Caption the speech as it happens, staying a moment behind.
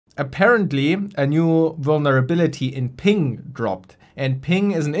apparently a new vulnerability in ping dropped. And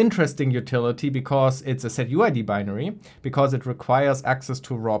ping is an interesting utility because it's a setuid binary, because it requires access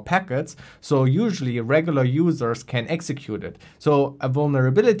to raw packets. So usually regular users can execute it. So a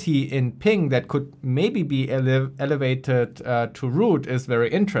vulnerability in ping that could maybe be elevated to root is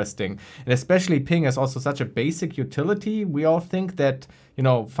very interesting. And especially ping is also such a basic utility. We all think that, you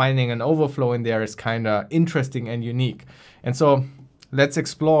know, finding an overflow in there is kind of interesting and unique. And so let's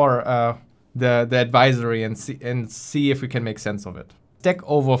explore the advisory and see if we can make sense of it. Stack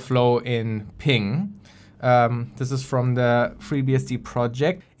Overflow in ping. This is from the FreeBSD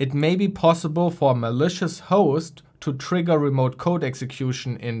project. It may be possible for a malicious host to trigger remote code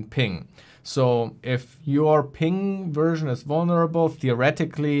execution in ping. So if your ping version is vulnerable,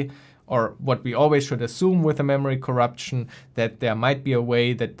 theoretically, or what we always should assume with a memory corruption, that there might be a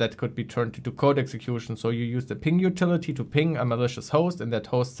way that that could be turned into code execution. So you use the ping utility to ping a malicious host, and that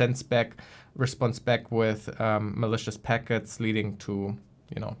host sends back, responds back with malicious packets leading to,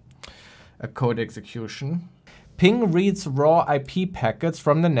 you know, a code execution. Ping reads raw IP packets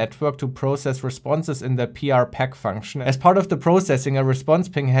from the network to process responses in the PRPack function. As part of the processing, a response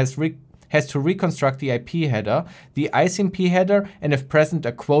ping has to reconstruct the IP header, the ICMP header, and if present,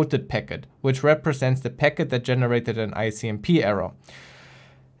 a quoted packet, which represents the packet that generated an ICMP error.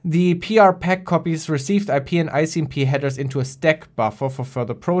 The PRPack copies received IP and ICMP headers into a stack buffer for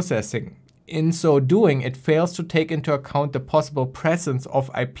further processing. In so doing, it fails to take into account the possible presence of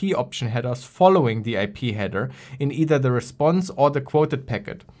IP option headers following the IP header in either the response or the quoted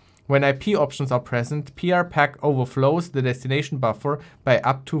packet. When IP options are present, PRPack overflows the destination buffer by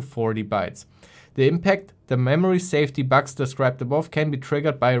up to 40 bytes. The impact, the memory safety bugs described above, can be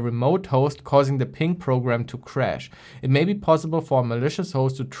triggered by a remote host causing the ping program to crash. It may be possible for a malicious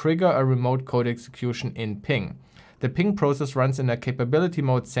host to trigger a remote code execution in ping. The ping process runs in a capability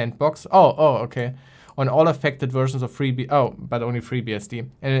mode sandbox. Okay. On all affected versions of but only FreeBSD.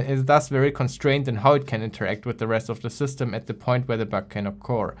 And it is thus very constrained in how it can interact with the rest of the system at the point where the bug can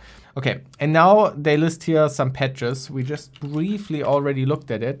occur. Okay, and now they list here some patches. We just briefly already looked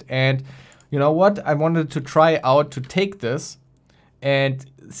at it. And you know what? I wanted to try out to take this and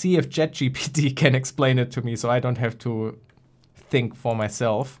see if ChatGPT can explain it to me so I don't have to think for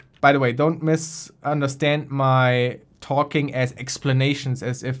myself. By the way, don't misunderstand my talking as explanations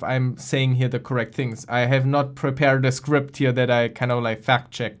as if I'm saying here the correct things. I have not prepared a script here that I kind of like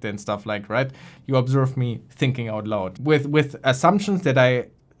fact checked and stuff like, right? You observe me thinking out loud with assumptions that I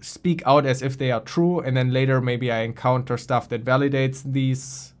speak out as if they are true, and then later maybe I encounter stuff that validates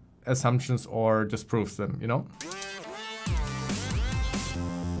these assumptions or disproves them, you know?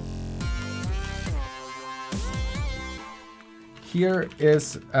 Here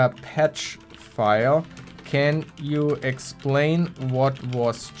is a patch file. Can you explain what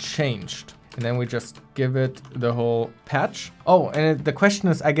was changed? And then we just give it the whole patch. Oh, and the question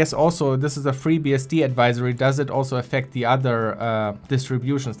is, I guess also, this is a FreeBSD advisory. Does it also affect the other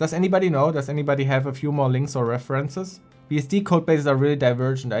distributions? Does anybody know? Does anybody have a few more links or references? BSD codebases are really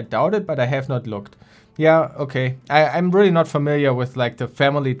divergent. I doubt it, but I have not looked. Yeah, okay. I'm really not familiar with like the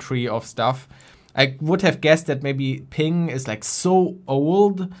family tree of stuff. I would have guessed that maybe ping is like so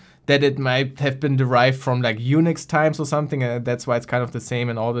old that it might have been derived from like Unix times or something, and that's why it's kind of the same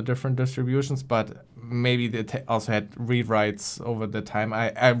in all the different distributions, but maybe it also had rewrites over the time.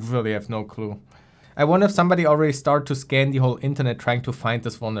 I really have no clue. I wonder if somebody already started to scan the whole internet trying to find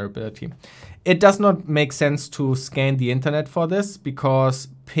this vulnerability. It does not make sense to scan the internet for this because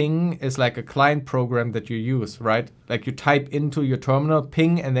ping is like a client program that you use, right? Like you type into your terminal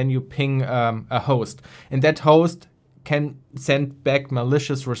ping and then you ping a host, and that host can send back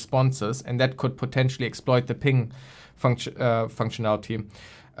malicious responses, and that could potentially exploit the ping functionality.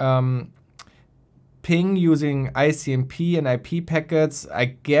 Ping using ICMP and IP packets, I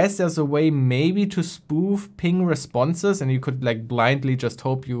guess there's a way maybe to spoof ping responses, and you could like blindly just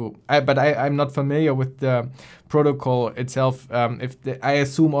hope you, but I'm not familiar with the protocol itself. I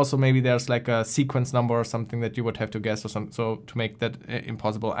assume also maybe there's like a sequence number or something that you would have to guess or something, so to make that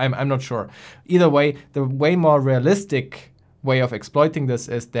impossible. I'm not sure. Either way, the way more realistic way of exploiting this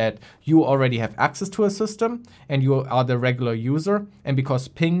is that you already have access to a system and you are the regular user, and because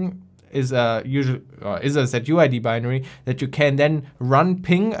ping is a setuid binary, that you can then run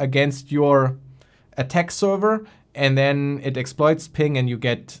ping against your attack server, and then it exploits ping, and you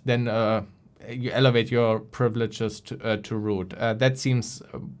get then you elevate your privileges to root. That seems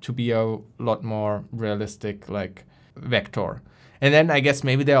to be a lot more realistic like vector. And then I guess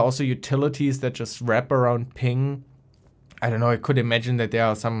maybe there are also utilities that just wrap around ping. I don't know. I could imagine that there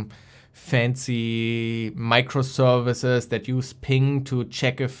are some fancy microservices that use ping to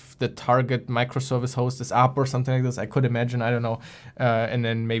check if the target microservice host is up or something like this. I could imagine, I don't know. And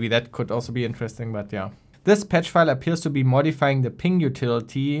then maybe that could also be interesting, but yeah. This patch file appears to be modifying the ping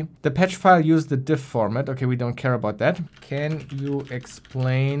utility. The patch file used the diff format. Okay, we don't care about that. Can you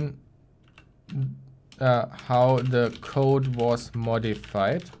explain how the code was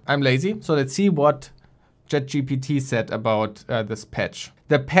modified? I'm lazy, so let's see what ChatGPT said about this patch.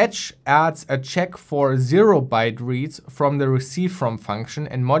 The patch adds a check for 0-byte reads from the receive from function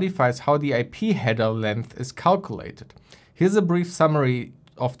and modifies how the IP header length is calculated. Here's a brief summary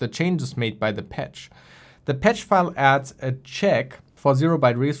of the changes made by the patch. The patch file adds a check for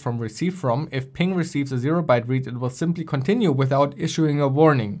 0-byte reads from receive from. If ping receives a 0-byte read, it will simply continue without issuing a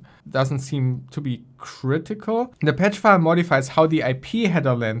warning. Doesn't seem to be critical. The patch file modifies how the IP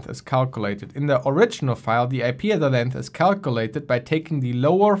header length is calculated. In the original file, the IP header length is calculated by taking the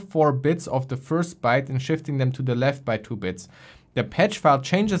lower 4 bits of the first byte and shifting them to the left by 2 bits. The patch file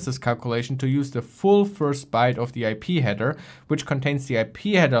changes this calculation to use the full first byte of the IP header, which contains the IP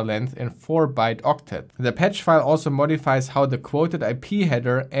header length in 4-byte octet. The patch file also modifies how the quoted IP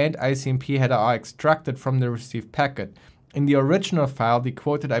header and ICMP header are extracted from the received packet. In the original file, the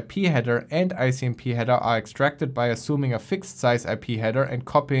quoted IP header and ICMP header are extracted by assuming a fixed size IP header and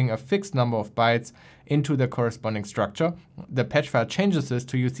copying a fixed number of bytes into the corresponding structure. The patch file changes this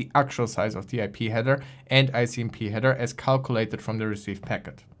to use the actual size of the IP header and ICMP header as calculated from the received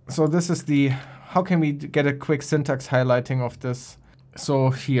packet. So this is the, how can we get a quick syntax highlighting of this? So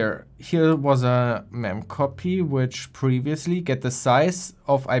here was a mem copy, which previously get the size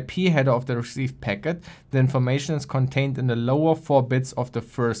of IP header of the received packet. The information is contained in the lower 4 bits of the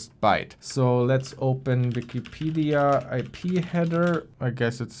first byte. So let's open Wikipedia IP header. I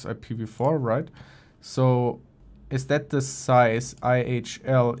guess it's IPv4, right? So is that the size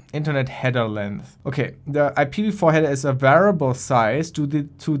IHL internet header length? Okay, the IPv4 header is a variable size to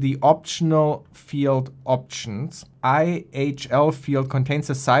the optional field options. IHL field contains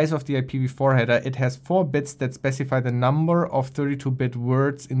the size of the IPv4 header. It has 4 bits that specify the number of 32-bit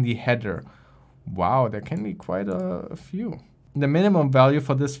words in the header. Wow, there can be quite a few. The minimum value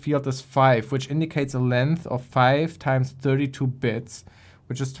for this field is 5, which indicates a length of 5 times 32 bits,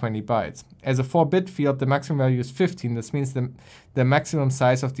 which is 20 bytes. As a 4-bit field, the maximum value is 15. This means the maximum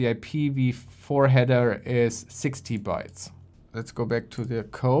size of the IPv4 header is 60 bytes. Let's go back to the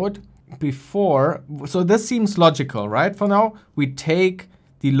code. Before, so this seems logical, right? For now, we take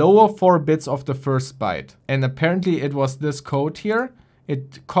the lower 4 bits of the first byte. And apparently it was this code here.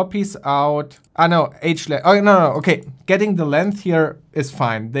 It copies out, hlength. Oh, no, okay. Getting the length here is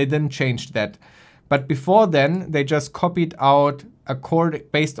fine. They didn't change that. But before then, they just copied out a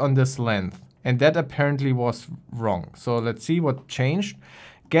chord based on this length. And that apparently was wrong. So let's see what changed.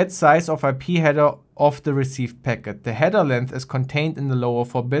 Get size of IP header of the received packet. The header length is contained in the lower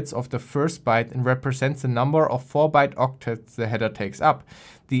 4 bits of the first byte and represents the number of 4-byte octets the header takes up.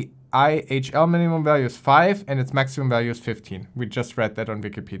 The IHL minimum value is 5 and its maximum value is 15. We just read that on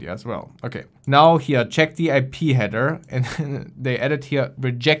Wikipedia as well. Okay, now here, check the IP header, and they added here,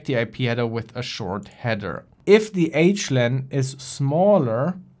 reject the IP header with a short header. If the hlen is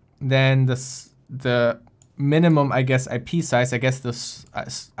smaller than the minimum, I guess, IP size, I guess this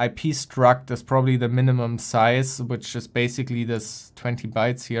IP struct is probably the minimum size, which is basically this 20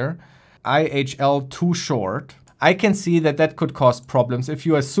 bytes here. IHL too short. I can see that that could cause problems if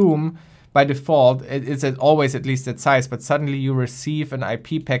you assume by default it's always at least that size, but suddenly you receive an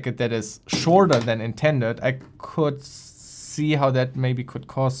IP packet that is shorter than intended. I could see how that maybe could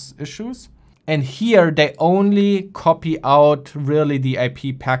cause issues. And here they only copy out really the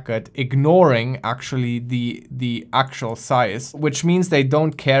IP packet, ignoring actually the actual size, which means they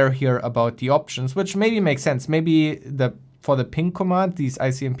don't care here about the options, which maybe makes sense. Maybe for the ping command, these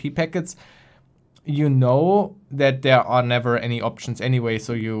ICMP packets, you know that there are never any options anyway,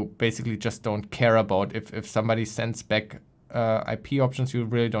 so you basically just don't care about if somebody sends back IP options, you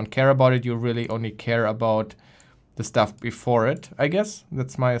really don't care about it. You really only care about the stuff before it, I guess.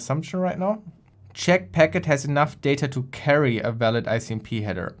 That's my assumption right now. Check packet has enough data to carry a valid ICMP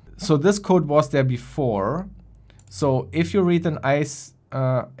header. So this code was there before. So if you read an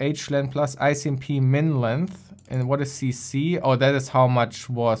hlen plus ICMP min length, and what is CC? Oh, that is how much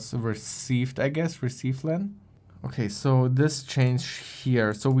was received, I guess, receive len. Okay, so this changed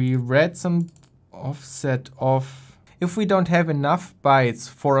here. So we read some offset of, if we don't have enough bytes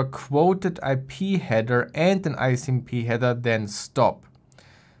for a quoted IP header and an ICMP header, then stop.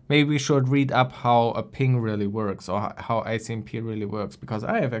 Maybe we should read up how a ping really works or how ICMP really works, because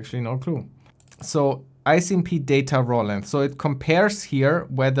I have actually no clue. So ICMP data raw length. So it compares here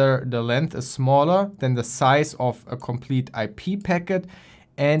whether the length is smaller than the size of a complete IP packet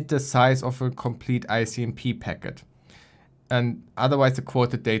and the size of a complete ICMP packet. And otherwise the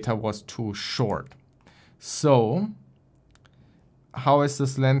quoted data was too short. So how is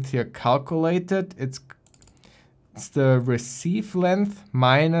this length here calculated? It's the receive length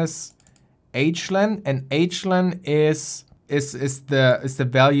minus hlen, and hlen is the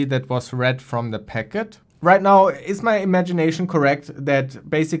value that was read from the packet. Right now, is my imagination correct that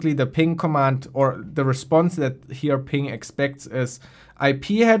basically the ping command or the response that here ping expects is IP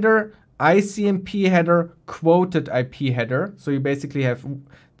header, ICMP header, quoted IP header. So you basically have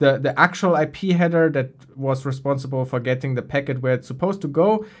the actual IP header that was responsible for getting the packet where it's supposed to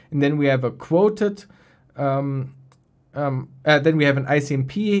go, and then we have a quoted, then we have an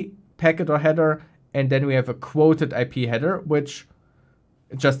ICMP packet or header, and then we have a quoted IP header, which,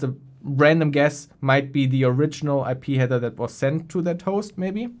 just a random guess, might be the original IP header that was sent to that host,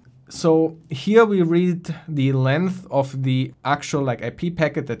 maybe. So here we read the length of the actual IP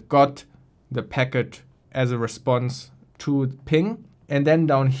packet that got the packet as a response to ping. And then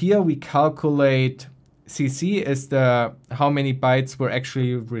down here we calculate CC is the how many bytes were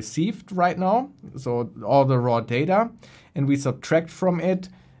actually received right now. So all the raw data. And we subtract from it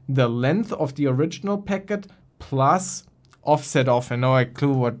the length of the original packet plus offset off. And now I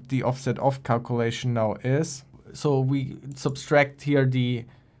clue what the offset off calculation now is. So we subtract here the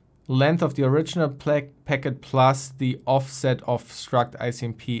length of the original packet plus the offset off struct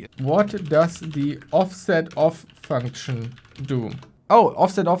ICMP. What does the offset off function do? Oh,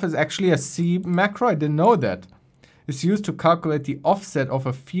 offset off is actually a C macro. I didn't know that. It's used to calculate the offset of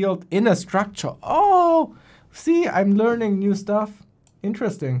a field in a structure. Oh, see, I'm learning new stuff.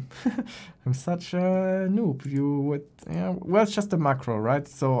 Interesting. I'm such a noob. You would, yeah, well, it's just a macro, right?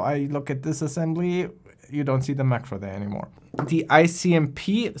 So I look at this assembly, you don't see the macro there anymore. The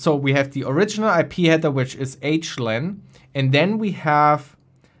ICMP, so we have the original IP header, which is hlen, and then we have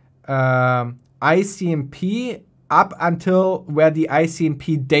ICMP up until where the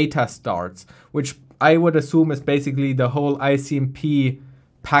ICMP data starts, which I would assume is basically the whole ICMP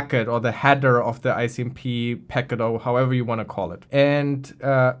packet or the header of the ICMP packet or however you want to call it. And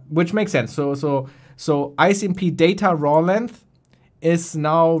which makes sense. So ICMP data raw length is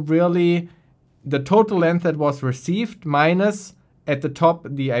now really the total length that was received minus at the top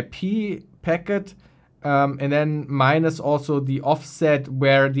the IP packet, and then minus also the offset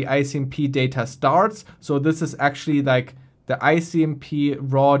where the ICMP data starts. So this is actually like the ICMP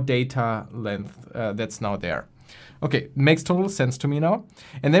raw data length that's now there. Okay, makes total sense to me now.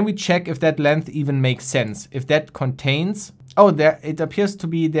 And then we check if that length even makes sense. If that contains, oh, there it appears to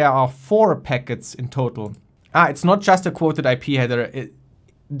be there are 4 packets in total. It's not just a quoted IP header.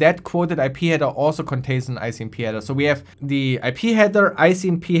 That quoted IP header also contains an ICMP header. So we have the IP header,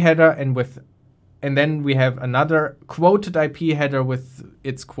 ICMP header, and then we have another quoted IP header with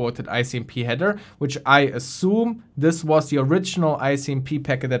its quoted ICMP header, which I assume this was the original ICMP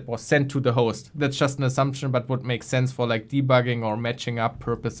packet that was sent to the host. That's just an assumption, but would make sense for like debugging or matching up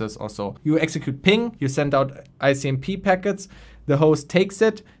purposes or so. You execute ping, you send out ICMP packets, the host takes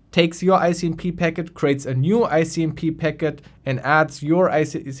it, takes your ICMP packet, creates a new ICMP packet, and adds your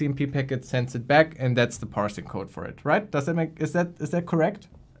ICMP packet, sends it back, and that's the parsing code for it, right? Does that make, is that correct?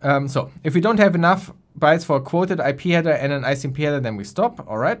 So if we don't have enough bytes for a quoted IP header and an ICMP header, then we stop,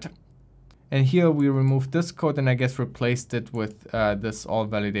 all right? And here we removed this code and I guess replaced it with this all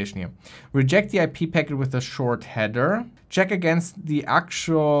validation here. Reject the IP packet with a short header. Check against the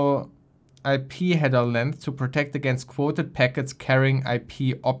actual IP header length to protect against quoted packets carrying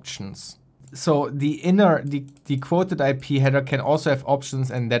IP options. So the quoted IP header can also have options,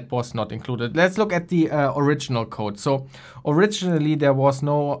 and that was not included. Let's look at the original code. So originally there was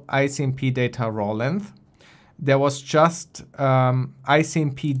no ICMP data raw length. There was just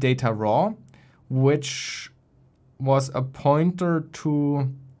ICMP data raw, which was a pointer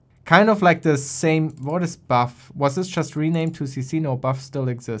to kind of like the same. What is buff? Was this just renamed to CC? No, buff still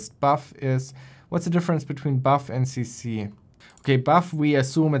exists. Buff is, what's the difference between buff and CC? Okay, buff, we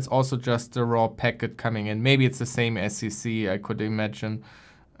assume it's also just the raw packet coming in. Maybe it's the same as CC, I could imagine,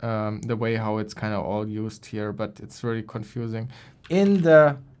 the way how it's kind of all used here, but it's really confusing. In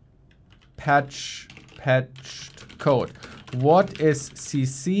the patched code, what is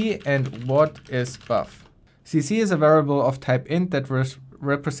CC and what is buff? CC is a variable of type int that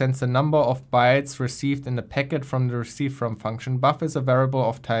represents the number of bytes received in the packet from the receive from function. Buff is a variable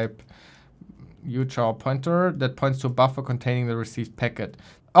of type uchar pointer that points to a buffer containing the received packet.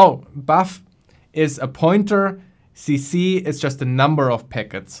 Oh, buff is a pointer. CC is just the number of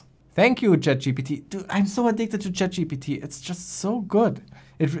packets. Thank you, ChatGPT. Dude, I'm so addicted to ChatGPT. It's just so good.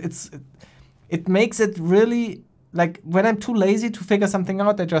 It makes it really, like, when I'm too lazy to figure something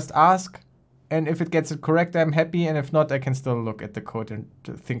out, I just ask. And if it gets it correct, I'm happy. And if not, I can still look at the code and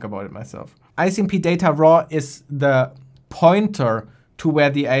think about it myself. ICMP data raw is the pointer to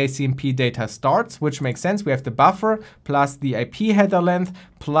where the ICMP data starts, which makes sense. We have the buffer plus the IP header length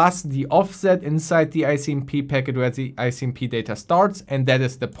plus the offset inside the ICMP packet where the ICMP data starts, and that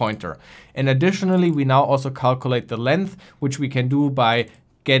is the pointer. And additionally, we now also calculate the length, which we can do by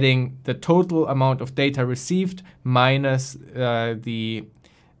getting the total amount of data received minus the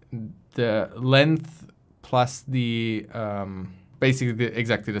length plus the basically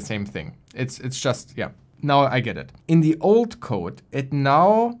exactly the same thing. It's just, yeah. Now I get it. In the old code, it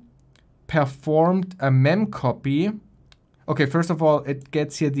now performed a mem copy. Okay, first of all, it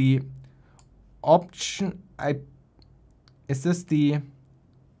gets here the option. Is this the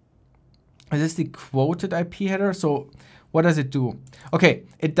quoted IP header? So what does it do? Okay,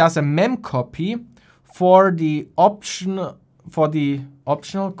 it does a mem copy for the optional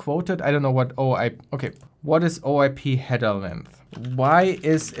quoted. I don't know what OIP. Okay, what is OIP header length? Why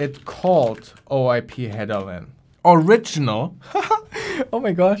is it called OIP header length? Original. Oh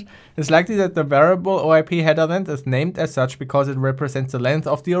my gosh. It's likely that the variable OIP header length is named as such because it represents the length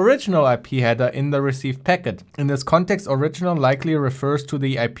of the original IP header in the received packet. In this context, original likely refers to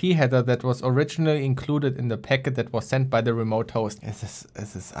the IP header that was originally included in the packet that was sent by the remote host. This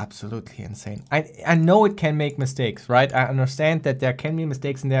is absolutely insane. I know it can make mistakes, right? I understand that there can be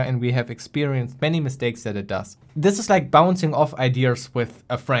mistakes in there, and we have experienced many mistakes that it does. This is like bouncing off ideas with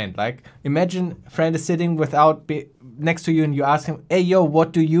a friend. Like, imagine a friend is sitting next to you and you ask him, hey, yo,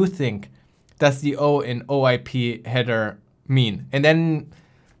 what do you think does the O in OIP header mean? And then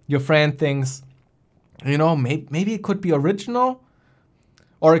your friend thinks, you know, maybe it could be original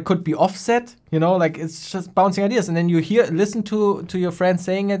or it could be offset, you know, like it's just bouncing ideas. And then you listen to your friend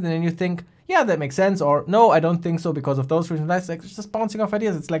saying it, and then you think, yeah, that makes sense. Or no, I don't think so because of those reasons. That's like, it's just bouncing off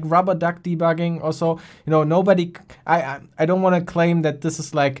ideas. It's like rubber duck debugging. Also, you know, I don't want to claim that this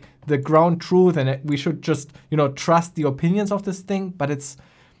is like the ground truth and we should just, you know, trust the opinions of this thing. But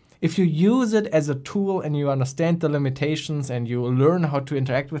if you use it as a tool and you understand the limitations and you learn how to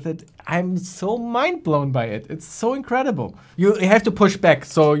interact with it, I'm so mind blown by it. It's so incredible. You have to push back.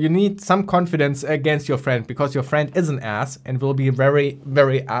 So you need some confidence against your friend, because your friend is an ass and will be very,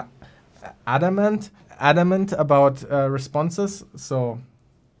 very adamant about responses. So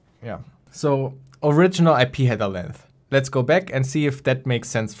yeah. So original IP header length. Let's go back and see if that makes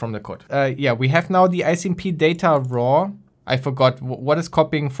sense from the code. Yeah, we have now the ICMP data raw. I forgot what is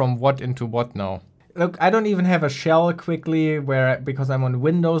copying from what into what now. Look, I don't even have a shell quickly because I'm on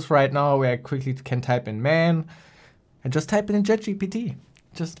Windows right now, where I quickly can type in man. I just type it in ChatGPT.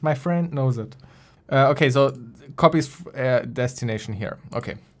 Just my friend knows it. Okay, so copies destination here.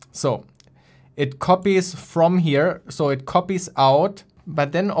 Okay, so it copies from here. So it copies out,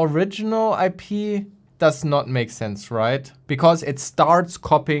 but then original IP does not make sense, right? Because it starts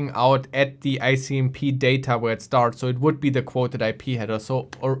copying out at the ICMP data where it starts. So it would be the quoted IP header. So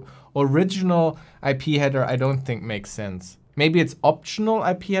original IP header, I don't think makes sense. Maybe it's optional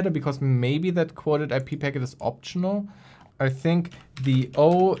IP header because maybe that quoted IP packet is optional. I think the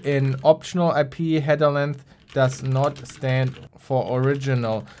O in optional IP header length does not stand for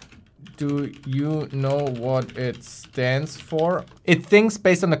original. Do you know what it stands for? It thinks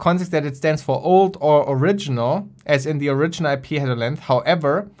based on the context that it stands for old or original, as in the original IP header length.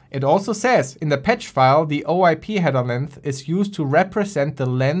 However, it also says in the patch file, the OIP header length is used to represent the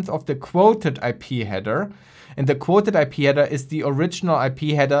length of the quoted IP header. And the quoted IP header is the original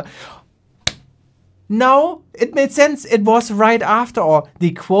IP header. No, it made sense. It was right after all.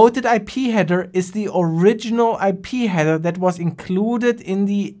 The quoted IP header is the original IP header that was included in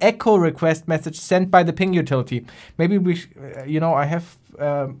the echo request message sent by the ping utility. Maybe you know, I have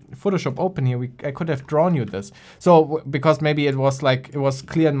Photoshop open here. I could have drawn you this. So because maybe it was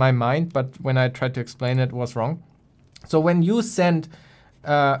clear in my mind, but when I tried to explain it, it was wrong. So when you send,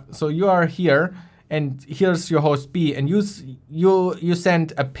 so you are here and here's your host B, and you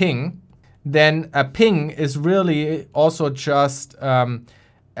send a ping. Then a ping is really also just an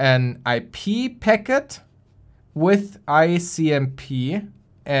IP packet with ICMP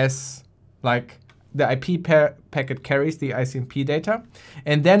as like the IP packet carries the ICMP data.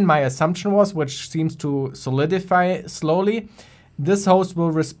 And then my assumption was, which seems to solidify slowly, this host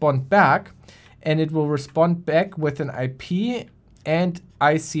will respond back, and it will respond back with an IP and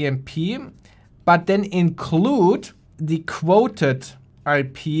ICMP, but then include the quoted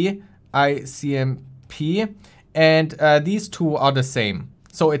IP ICMP, and these two are the same.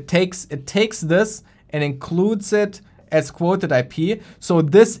 So it takes this and includes it as quoted IP. So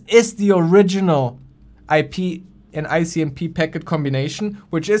this is the original IP and ICMP packet combination,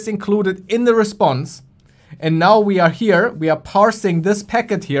 which is included in the response. And now we are here, we are parsing this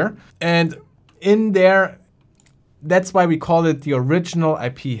packet here, and in there, that's why we call it the original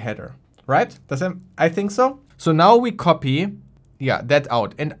IP header, right? I think so. So now we copy, that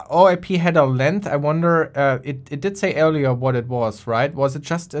out. And OIP header length, I wonder, it did say earlier what it was, right? Was it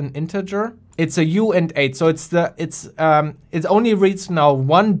just an integer? It's a uint8, so it only reads now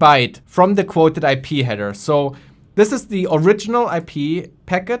 1 byte from the quoted IP header. So this is the original IP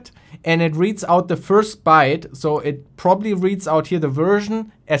packet, and it reads out the first byte. So it probably reads out here the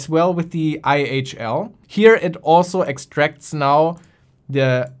version as well with the IHL. Here it also extracts now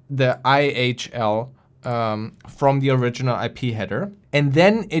the IHL from the original IP header. And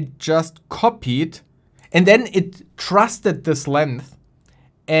then it just copied, and then it trusted this length,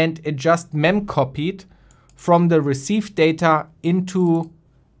 and it just mem-copied from the received data into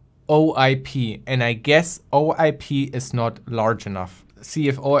OIP. And I guess OIP is not large enough. See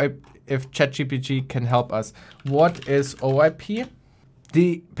if ChatGPT can help us. What is OIP?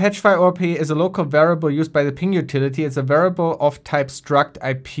 The patch file OIP is a local variable used by the ping utility. It's a variable of type struct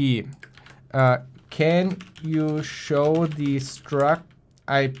IP. Can you show the struct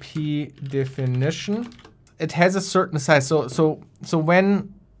IP definition? It has a certain size. So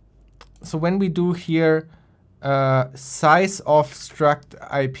when we do here size of struct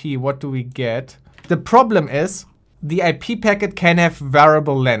IP, what do we get? The problem is the IP packet can have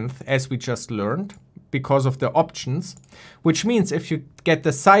variable length, as we just learned, because of the options, which means if you get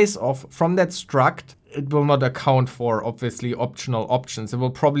the size of from that struct, it will not account for, obviously, optional options. It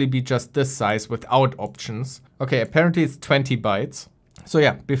will probably be just this size without options. Okay, apparently it's 20 bytes. So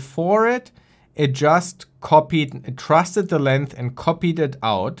yeah, before it just copied, it trusted the length and copied it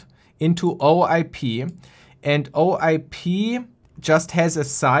out into OIP. And OIP just has a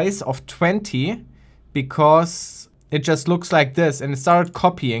size of 20 because it just looks like this, and it started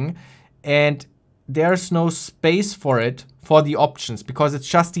copying, and there's no space for it for the options because it's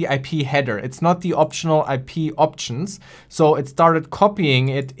just the IP header. It's not the optional IP options. So it started copying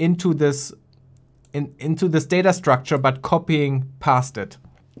it into this data structure, but copying past it.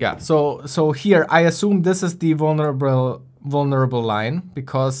 Yeah, so here I assume this is the vulnerable line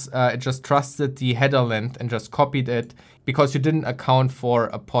because it just trusted the header length and just copied it because you didn't account for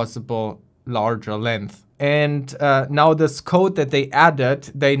a possible larger length. And now this code that they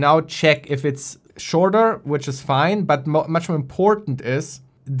added, they now check if it's shorter, which is fine, but much more important is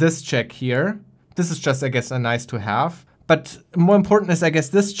this check here. This is just, I guess, a nice to have. But more important is, I guess,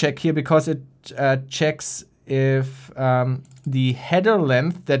 this check here because it checks if the header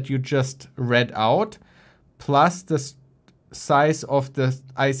length that you just read out plus the size of the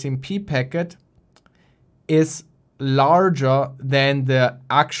ICMP packet is larger than the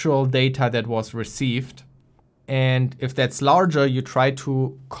actual data that was received. And if that's larger, you try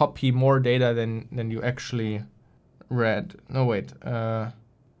to copy more data than you actually read. No, wait. It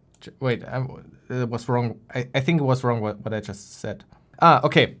was wrong. I think it was wrong what I just said.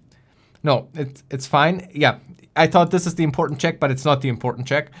 Okay. No, it's fine. Yeah, I thought this is the important check, but it's not the important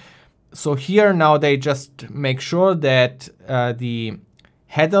check. So here now they just make sure that the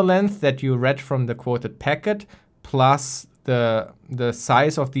header length that you read from the quoted packet plus the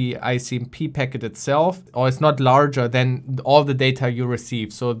size of the ICMP packet itself, or it's not larger than all the data you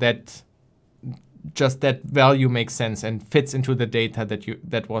receive, so that just that value makes sense and fits into the data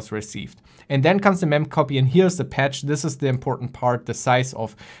that was received. And then comes the mem copy, and here's the patch. This is the important part, the size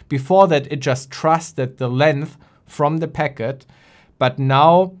of. Before that, it just trusted the length from the packet, but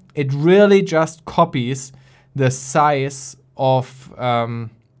now it really just copies the size of the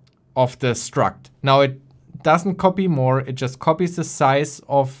struct. Now it doesn't copy more, it just copies the size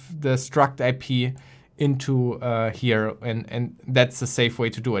of the struct IP into here, and that's the safe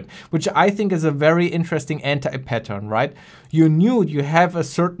way to do it, which I think is a very interesting anti-pattern, right? You knew you have a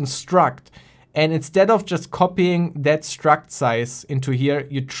certain struct, and instead of just copying that struct size into here,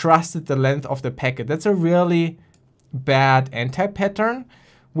 you trusted the length of the packet. That's a really bad anti-pattern,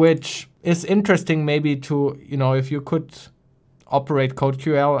 which is interesting maybe to, if you could operate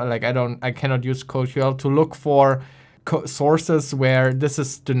CodeQL, like I cannot use CodeQL to look for sources where this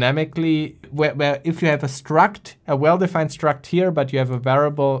is dynamically, where if you have a struct, a well-defined struct here, but you have a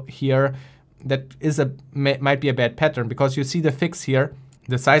variable here, that is might be a bad pattern, because you see the fix here,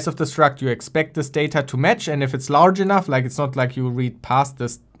 the size of the struct, you expect this data to match, and if it's large enough, like it's not like you read past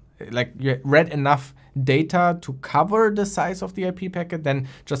this, like you read enough data to cover the size of the IP packet, then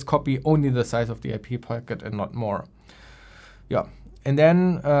just copy only the size of the IP packet and not more. Yeah, And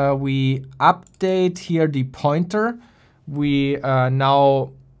then we update here the pointer. We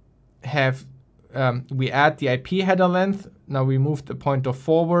now have, we add the IP header length. Now we move the pointer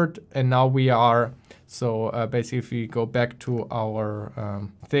forward, and now we are, so basically if we go back to our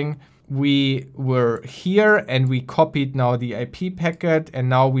thing, we were here and we copied now the IP packet, and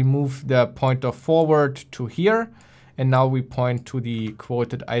now we move the pointer forward to here, and now we point to the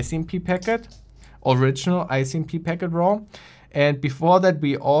quoted ICMP packet, original ICMP packet raw. And before that,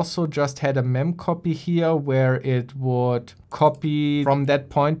 we also just had a mem copy here where it would copy from that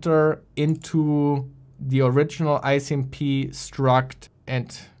pointer into the original ICMP struct.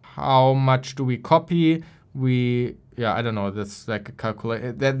 And how much do we copy? Yeah, I don't know, that's like a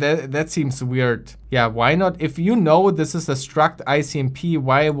calculate. That seems weird. Yeah, why not? If you know this is a struct ICMP,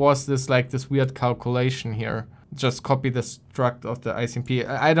 why was this like this weird calculation here? Just copy the struct of the ICMP.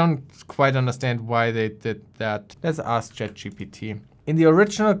 I don't quite understand why they did that. Let's ask ChatGPT. In the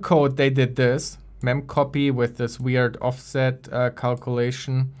original code, they did this mem copy with this weird offset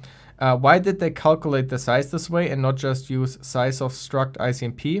calculation. Why did they calculate the size this way and not just use size of struct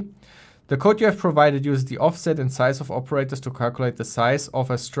ICMP? The code you have provided uses the offset and size of operators to calculate the size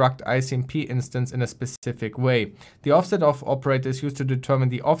of a struct ICMP instance in a specific way. The offset of operator is used to determine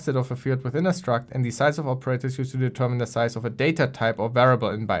the offset of a field within a struct, and the size of operator is used to determine the size of a data type or variable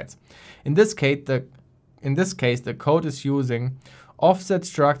in bytes. In this case, the code is using offset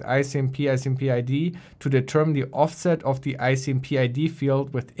struct ICMP ID to determine the offset of the ICMP ID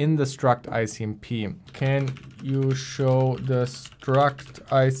field within the struct ICMP. Can you show the struct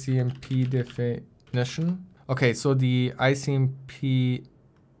ICMP definition? Okay, so the ICMP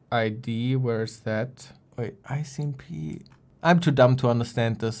ID, where's that? Wait, ICMP. I'm too dumb to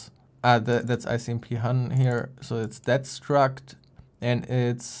understand this. That's ICMP hun here. So it's that struct, and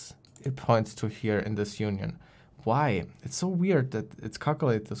it points to here in this union. Why? It's so weird that it's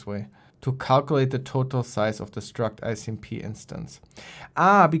calculated this way. To calculate the total size of the struct ICMP instance.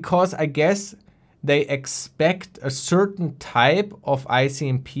 Because I guess they expect a certain type of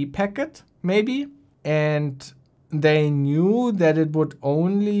ICMP packet, maybe? And they knew that it would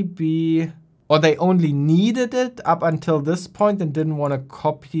only be, or they only needed it up until this point and didn't want to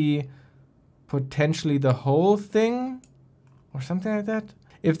copy potentially the whole thing or something like that.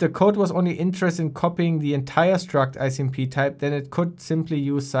 If the code was only interested in copying the entire struct ICMP type, then it could simply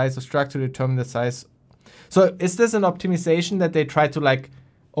use size of struct to determine the size. So is this an optimization that they tried to like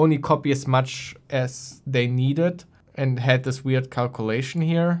only copy as much as they needed and had this weird calculation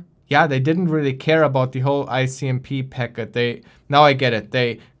here? Yeah, they didn't really care about the whole ICMP packet. Now I get it.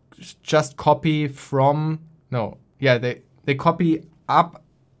 They just copy from, they copy up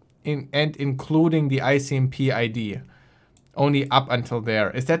and including the ICMP ID. Only up until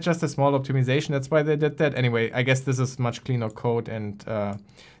there. Is that just a small optimization? That's why they did that? Anyway, I guess this is much cleaner code and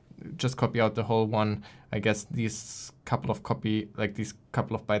just copy out the whole one. I guess these couple of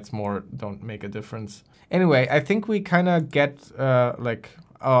bytes more don't make a difference. Anyway, I think we kind of get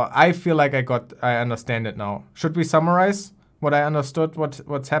I feel like I understand it now. Should we summarize what I understood,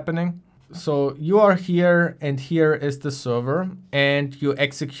 what's happening? So you are here and here is the server and you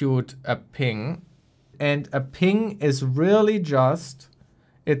execute a ping. And a ping is really just,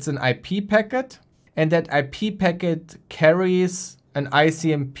 it's an IP packet, and that IP packet carries an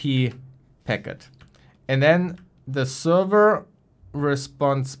ICMP packet. And then the server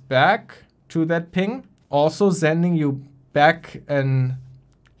responds back to that ping, also sending you back an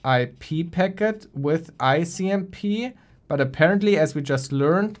IP packet with ICMP. But apparently, as we just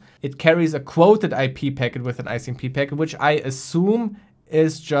learned, it carries a quoted IP packet with an ICMP packet, which I assume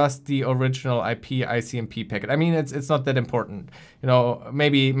is just the original IP ICMP packet. I mean, it's not that important. You know,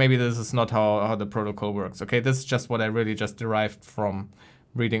 maybe this is not how the protocol works. Okay, this is just what I really just derived from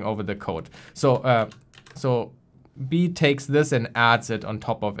reading over the code. So so B takes this and adds it on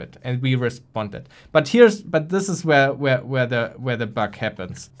top of it, and we responded. But this is where the bug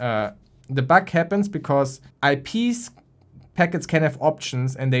happens. The bug happens because packets can have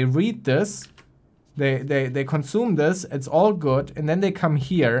options, and they read this. They consume this, it's all good, and then they come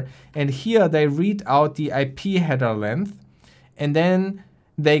here, and here they read out the IP header length, and then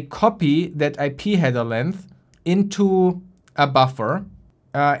they copy that IP header length into a buffer,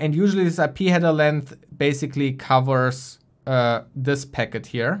 and usually this IP header length basically covers this packet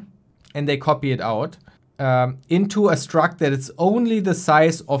here, and they copy it out into a struct that is only the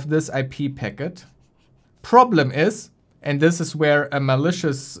size of this IP packet. Problem is, and this is where a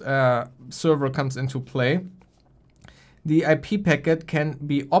malicious server comes into play, the IP packet can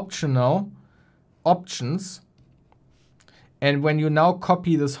be options. And when you now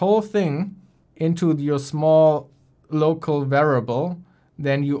copy this whole thing into your small local variable,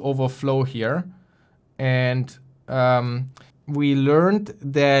 then you overflow here. And we learned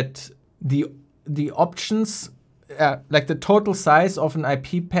that the options, like the total size of an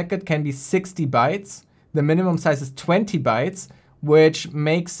IP packet can be 60 bytes. The minimum size is 20 bytes, which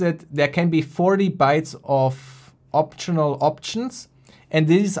makes it, there can be 40 bytes of optional options. And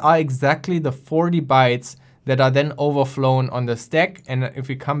these are exactly the 40 bytes that are then overflown on the stack. And if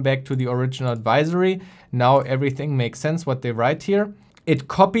we come back to the original advisory, now everything makes sense what they write here. It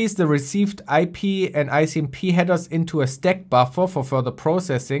copies the received IP and ICMP headers into a stack buffer for further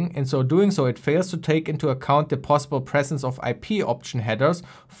processing. In so doing so, it fails to take into account the possible presence of IP option headers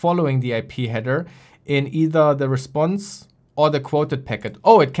following the IP header in either the response or the quoted packet.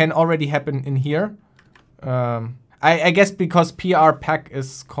 Oh, it can already happen in here. I guess because PR pack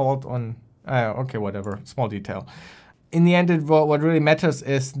is called on, okay, whatever, small detail. In the end, what really matters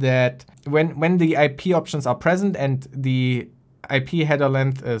is that when the IP options are present and the IP header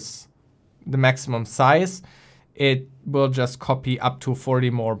length is the maximum size, it will just copy up to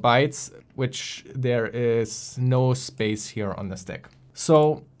 40 more bytes, which there is no space here on the stack.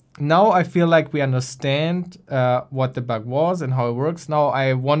 So now I feel like we understand what the bug was and how it works. Now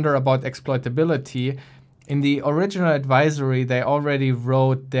I wonder about exploitability. In the original advisory, they already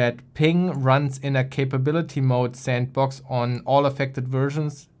wrote that ping runs in a capability mode sandbox on all affected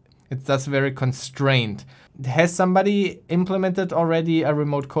versions. It's thus very constrained. Has somebody implemented already a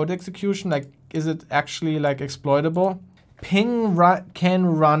remote code execution? Like, is it actually like exploitable? Ping can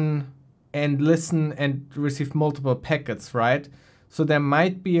run and listen and receive multiple packets, right? So there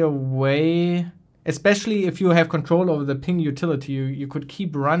might be a way, especially if you have control over the ping utility, you could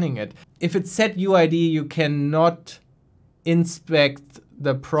keep running it. If it's set UID, you cannot inspect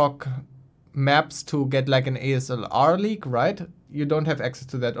the proc maps to get like an ASLR leak, right? You don't have access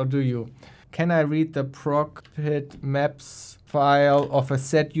to that, or do you? Can I read the proc.pit maps file of a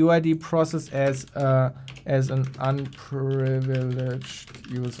set UID process as an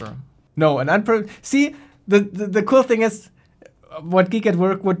unprivileged user? No, an unprivileged. See, the cool thing is, what Geek at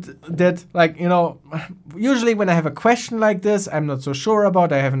Work did, like, you know, usually when I have a question like this, I'm not so sure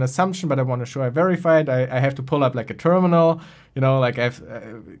about, I have an assumption, but I want to show I verified. I have to pull up like a terminal, you know, like I have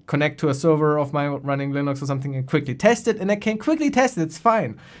connect to a server of my running Linux or something and quickly test it, and I can quickly test it, it's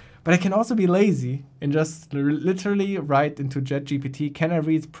fine. But I can also be lazy and just literally write into ChatGPT, can I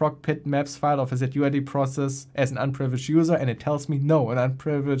read proc.pit maps file of a set UID process as an unprivileged user? And it tells me no, an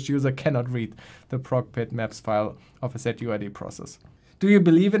unprivileged user cannot read the proc.pit maps file of a set UID process. Do you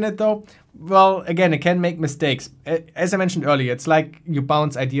believe in it though? Well, again, it can make mistakes. As I mentioned earlier, it's like you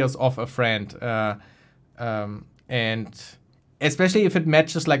bounce ideas off a friend. And especially if it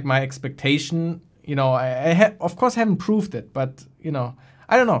matches like my expectation, you know, I of course haven't proved it, but you know,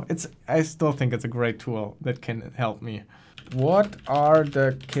 I don't know. I still think it's a great tool that can help me. What are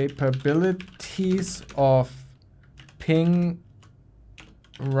the capabilities of ping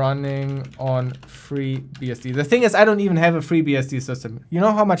running on FreeBSD? The thing is, I don't even have a FreeBSD system. You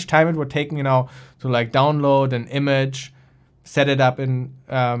know how much time it would take me now to like download an image, set it up in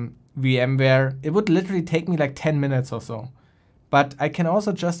VMware? It would literally take me like 10 minutes or so. But I can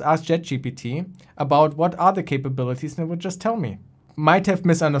also just ask ChatGPT about what are the capabilities, and it would just tell me. Might have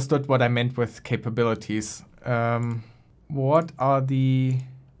misunderstood what I meant with capabilities. What are the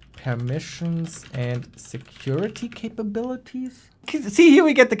permissions and security capabilities? See, here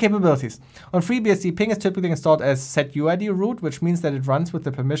we get the capabilities. On FreeBSD, ping is typically installed as setUID root, which means that it runs with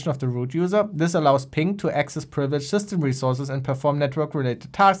the permission of the root user. This allows ping to access privileged system resources and perform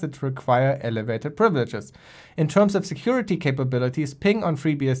network-related tasks that require elevated privileges. In terms of security capabilities, ping on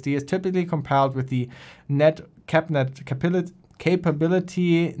FreeBSD is typically compiled with the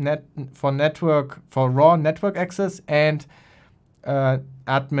capability for raw network access and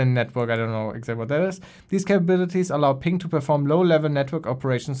admin network. I don't know exactly what that is. These capabilities allow ping to perform low-level network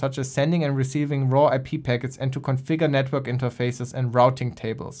operations such as sending and receiving raw IP packets and to configure network interfaces and routing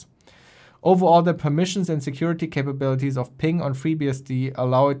tables. Overall, the permissions and security capabilities of ping on FreeBSD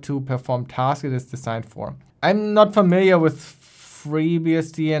allow it to perform tasks it is designed for. I'm not familiar with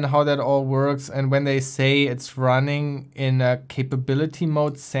FreeBSD and how that all works, and when they say it's running in a capability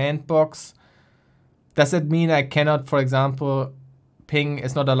mode sandbox, does it mean I cannot, for example, ping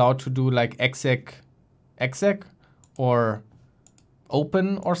is not allowed to do like exec or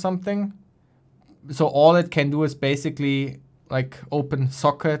open or something? So all it can do is basically like open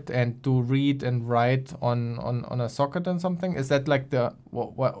socket and do read and write on a socket and something? Is that like the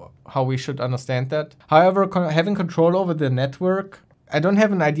how we should understand that? However, having control over the network, I don't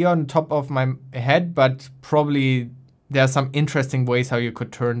have an idea on top of my head, but probably there are some interesting ways how you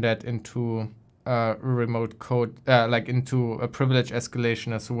could turn that into remote code, like into a privilege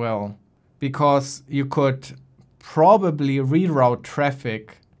escalation as well. Because you could probably reroute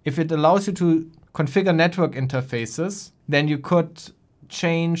traffic. If it allows you to configure network interfaces, then you could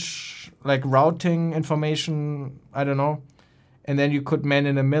change like routing information, I don't know, and then you could man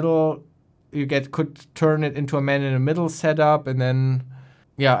in the middle, could turn it into a man in the middle setup, and then,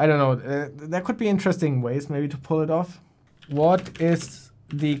 yeah, I don't know. There could be interesting ways maybe to pull it off. What is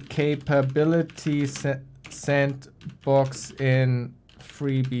the capability sandbox in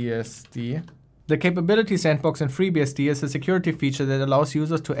FreeBSD? The capability sandbox in FreeBSD is a security feature that allows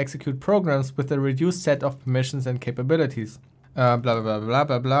users to execute programs with a reduced set of permissions and capabilities. Blah, blah, blah, blah,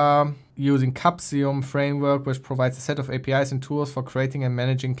 blah, blah. Using Capsium framework, which provides a set of APIs and tools for creating and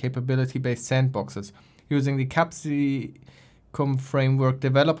managing capability-based sandboxes. Using the Capsium framework,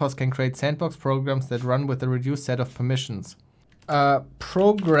 developers can create sandbox programs that run with a reduced set of permissions. A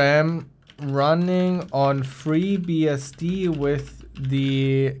program running on FreeBSD with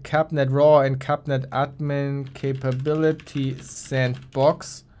the CapNet Raw and CapNet Admin capability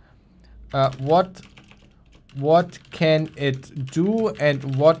sandbox. What can it do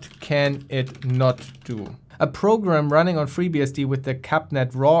and what can it not do? A program running on FreeBSD with the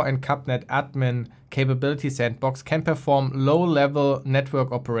CapNet Raw and CapNet Admin capability sandbox can perform low-level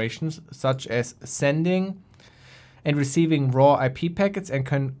network operations such as sending and receiving raw IP packets and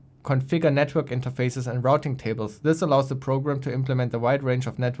can configure network interfaces and routing tables. This allows the program to implement a wide range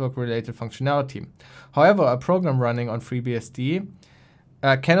of network-related functionality. However, a program running on FreeBSD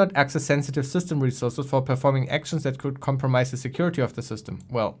cannot access sensitive system resources for performing actions that could compromise the security of the system.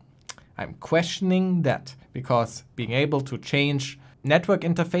 Well, I'm questioning that, because being able to change network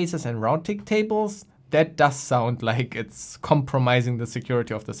interfaces and routing tables, that does sound like it's compromising the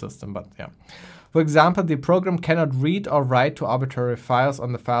security of the system, but yeah. For example, the program cannot read or write to arbitrary files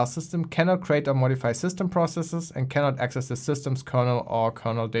on the file system, cannot create or modify system processes, and cannot access the system's kernel or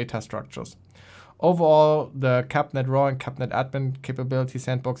kernel data structures. Overall, the CapNet Raw and CapNet Admin capability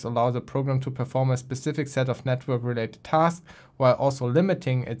sandbox allows a program to perform a specific set of network-related tasks while also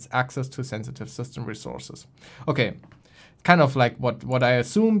limiting its access to sensitive system resources. Okay, kind of like what I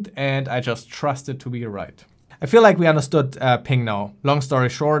assumed, and I just trusted to be right. I feel like we understood ping now. Long story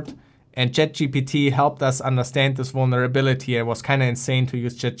short, and ChatGPT helped us understand this vulnerability. It was kind of insane to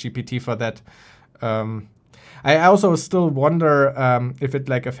use ChatGPT for that. I also still wonder if it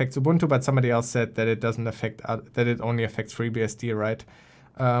like affects Ubuntu, but somebody else said that it doesn't affect, that it only affects FreeBSD, right?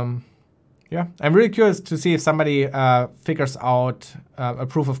 Yeah, I'm really curious to see if somebody figures out a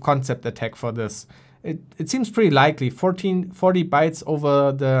proof of concept attack for this. It seems pretty likely. 40 bytes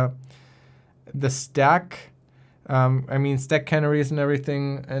over the stack. I mean, stack canaries and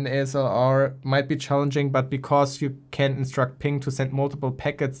everything in ASLR might be challenging, but because you can instruct ping to send multiple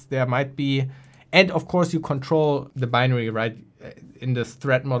packets, there might be, and of course you control the binary, right? In this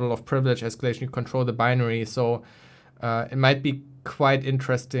threat model of privilege escalation, you control the binary. So it might be quite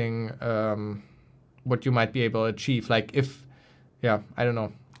interesting what you might be able to achieve. Like if, yeah, I don't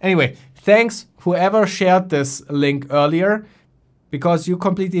know. Anyway, thanks whoever shared this link earlier, because you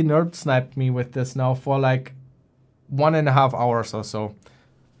completely nerd sniped me with this now for like 1.5 hours or so.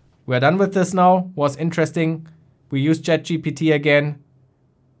 We're done with this now. Was interesting. We used ChatGPT again.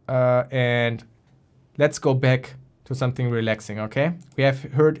 And let's go back to something relaxing, okay? We have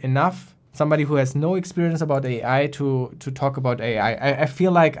heard enough. Somebody who has no experience about AI to talk about AI. I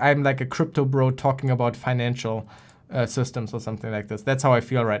feel like I'm like a crypto bro talking about financial systems or something like this. That's how I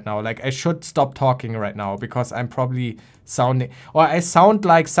feel right now. Like I should stop talking right now because I'm probably sounding, or I sound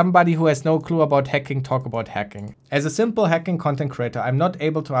like somebody who has no clue about hacking talk about hacking. As a simple hacking content creator, I'm not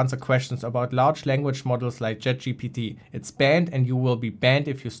able to answer questions about large language models like ChatGPT. It's banned and you will be banned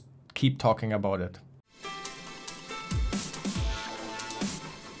if you keep talking about it.